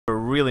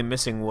really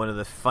missing one of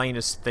the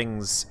finest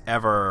things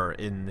ever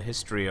in the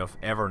history of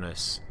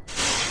everness.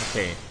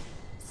 Okay.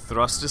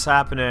 Thrust is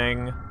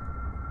happening.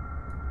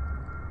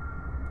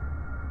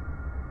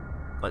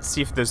 Let's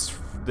see if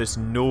this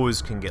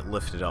nose can get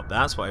lifted up.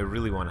 That's what I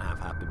really want to have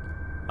happen.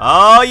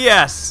 Oh,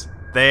 yes!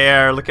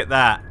 There, look at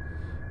that.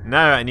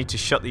 Now I need to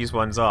shut these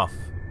ones off.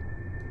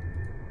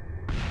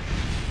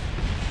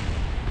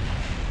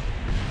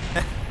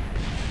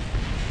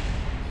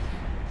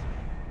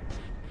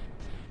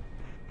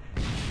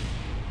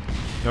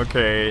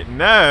 Okay,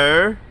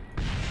 now...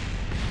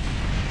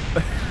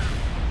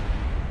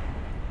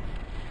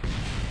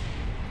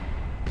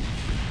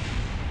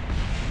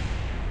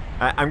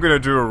 I'm gonna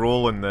do a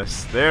roll in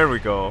this. There we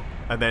go.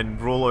 And then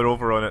roll it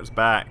over on its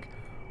back.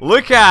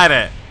 Look at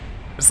it!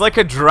 It's like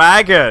a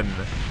dragon!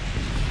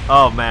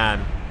 Oh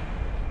man.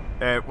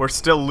 We're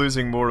still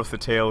losing more of the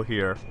tail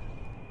here.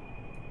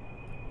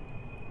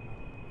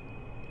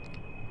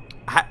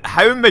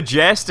 How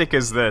majestic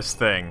is this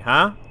thing,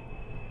 huh?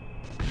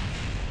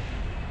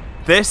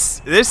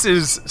 This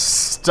is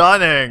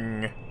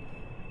stunning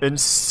in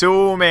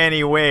so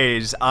many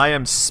ways. I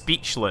am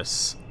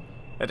speechless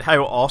at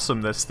how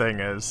awesome this thing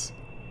is.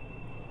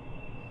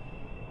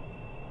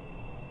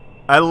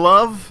 I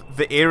love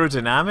the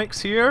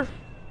aerodynamics here.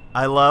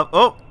 I love...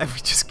 Oh! We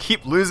just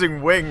keep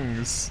losing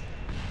wings.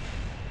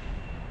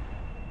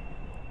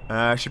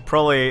 I should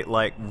probably,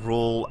 like,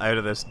 roll out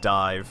of this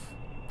dive,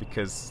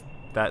 because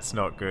that's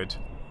not good.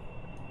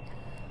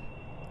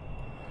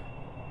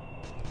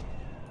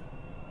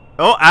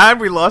 Oh, and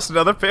we lost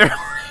another pair.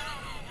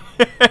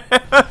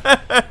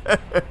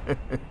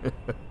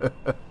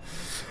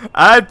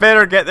 I'd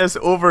better get this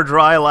over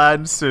dry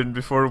land soon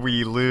before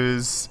we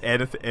lose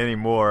any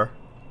more.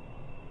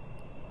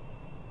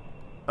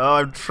 Oh,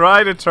 I'm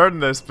trying to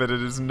turn this, but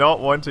it is not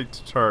wanting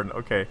to turn.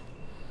 Okay.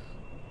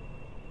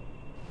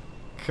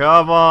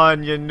 Come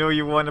on, you know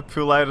you want to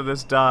pull out of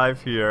this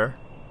dive here.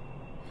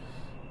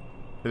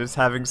 It is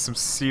having some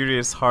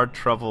serious hard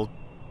trouble.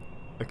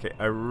 Okay,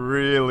 I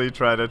really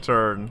try to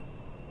turn.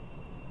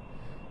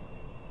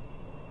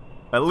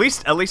 At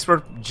least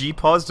we're G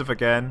positive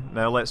again.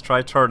 Now let's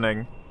try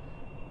turning.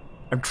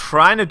 I'm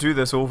trying to do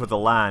this over the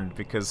land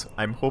because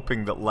I'm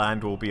hoping that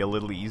land will be a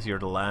little easier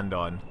to land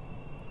on.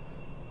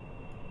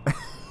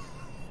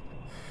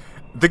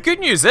 The good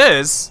news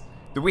is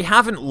that we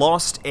haven't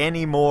lost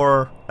any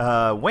more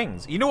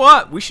wings. You know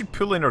what? We should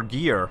pull in our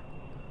gear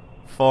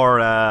for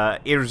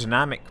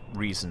aerodynamic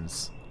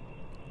reasons.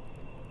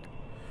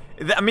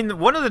 I mean,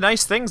 one of the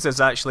nice things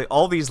is actually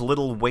all these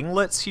little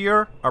winglets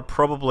here are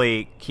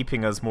probably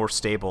keeping us more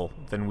stable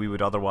than we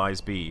would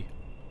otherwise be.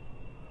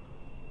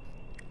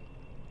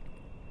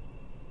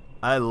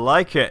 I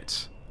like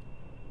it.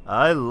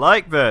 I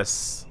like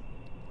this.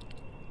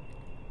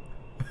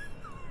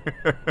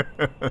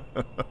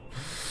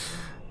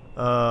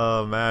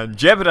 Oh man,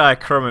 Jebediah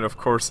Kermit, of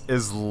course,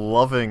 is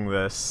loving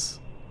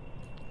this.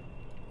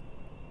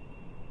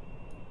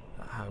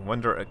 I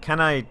wonder,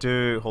 can I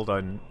do... Hold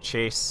on,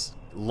 chase...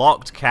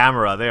 Locked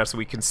camera there so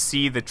we can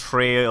see the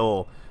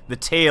tail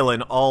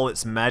in all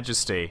its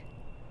majesty.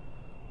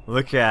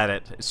 Look at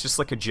it. It's just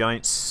like a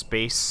giant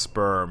space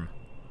sperm.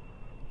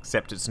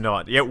 Except it's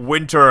not. Yet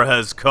winter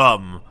has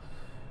come.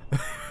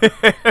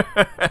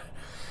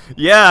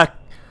 Yeah,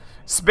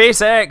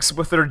 SpaceX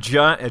with their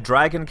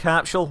dragon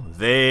capsule,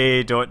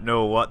 they don't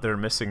know what they're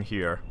missing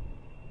here.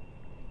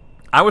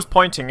 I was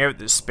pointing out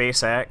that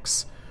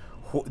SpaceX,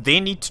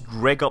 they need to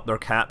rig up their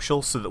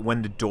capsule so that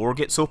when the door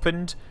gets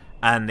opened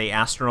and the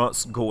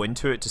astronauts go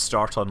into it to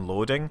start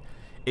unloading,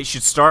 it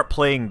should start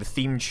playing the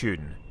theme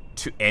tune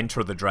to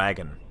Enter the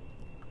Dragon.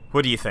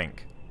 What do you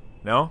think?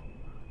 No?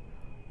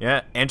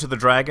 Yeah, Enter the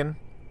Dragon?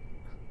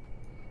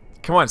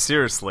 Come on,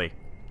 seriously.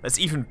 That's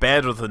even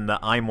better than the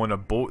I'm on a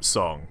Boat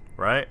song,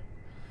 right?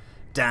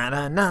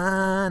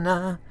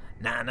 Da-na-na-na,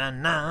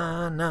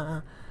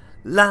 na-na-na-na,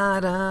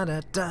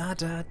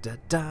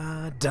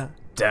 la-da-da-da-da-da-da,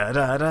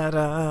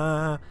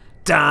 da-da-da-da,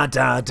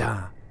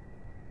 da-da-da.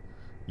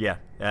 Yeah,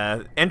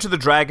 Enter the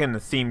Dragon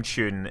theme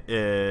tune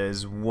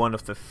is one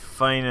of the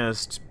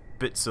finest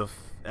bits of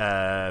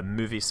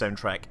movie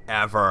soundtrack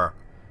ever.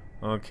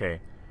 Okay,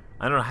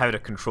 I don't know how to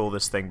control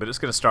this thing, but it's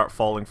going to start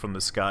falling from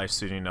the sky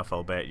soon enough,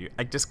 I'll bet you.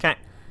 I just can't...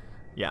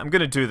 Yeah, I'm going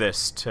to do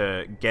this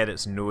to get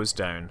its nose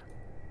down.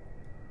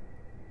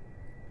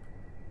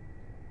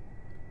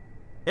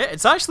 Yeah,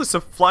 it's actually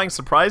flying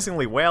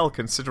surprisingly well,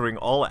 considering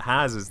all it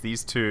has is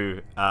these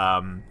two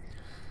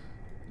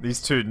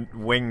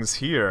wings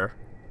here.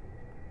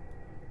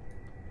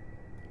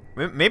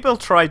 Maybe I'll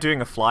try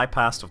doing a fly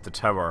past of the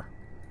tower.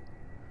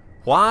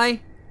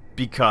 Why?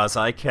 Because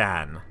I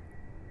can.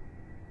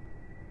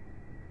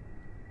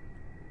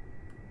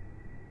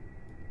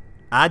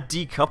 Add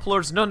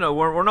decouplers? No,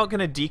 we're not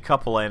going to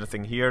decouple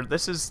anything here.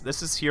 This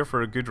is here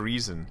for a good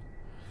reason.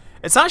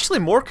 It's actually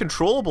more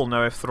controllable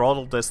now I've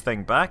throttled this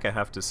thing back, I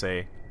have to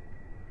say.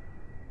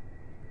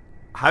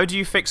 How do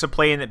you fix a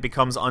plane that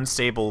becomes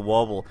unstable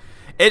wobble?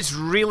 It's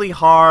really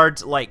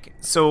hard, like,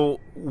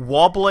 so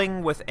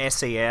wobbling with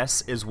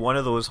SAS is one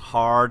of those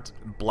hard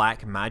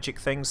black magic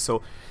things,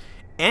 so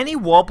any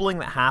wobbling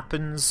that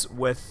happens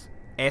with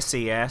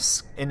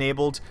SAS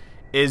enabled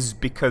is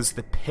because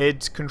the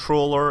PID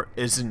controller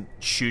isn't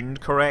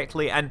tuned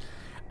correctly, and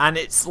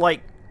it's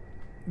like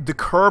the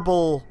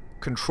Kerbal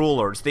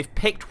controllers, they've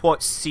picked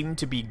what seem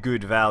to be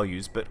good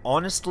values, but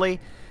honestly,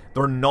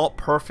 they're not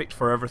perfect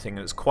for everything,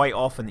 and it's quite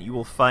often that you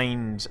will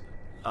find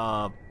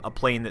a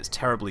plane that's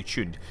terribly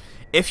tuned.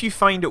 If you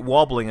find it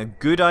wobbling, a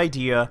good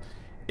idea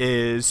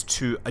is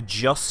to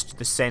adjust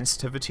the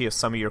sensitivity of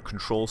some of your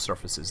control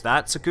surfaces.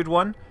 That's a good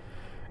one,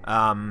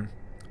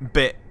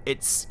 but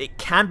it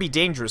can be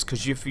dangerous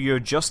because if you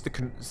adjust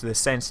the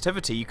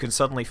sensitivity, you can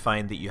suddenly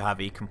find that you have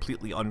a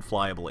completely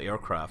unflyable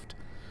aircraft.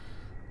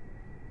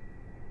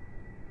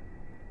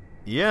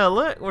 Yeah,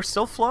 look, we're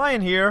still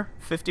flying here.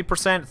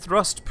 50%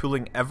 thrust,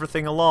 pulling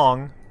everything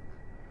along.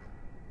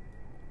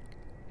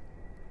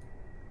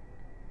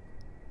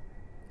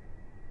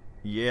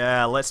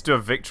 Yeah, let's do a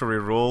victory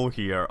roll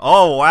here.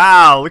 Oh,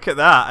 wow, look at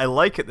that. I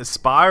like it, the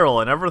spiral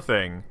and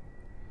everything.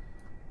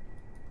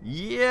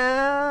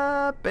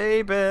 Yeah,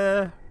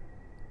 baby.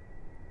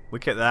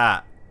 Look at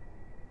that.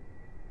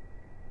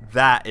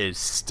 That is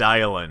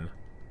styling.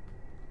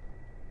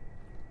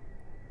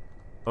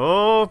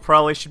 Oh,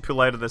 probably should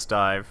pull out of this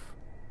dive.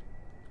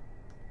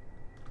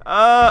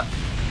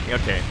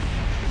 Okay.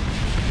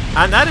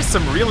 And that is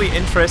some really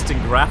interesting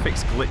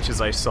graphics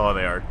glitches I saw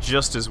there,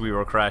 just as we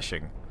were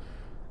crashing.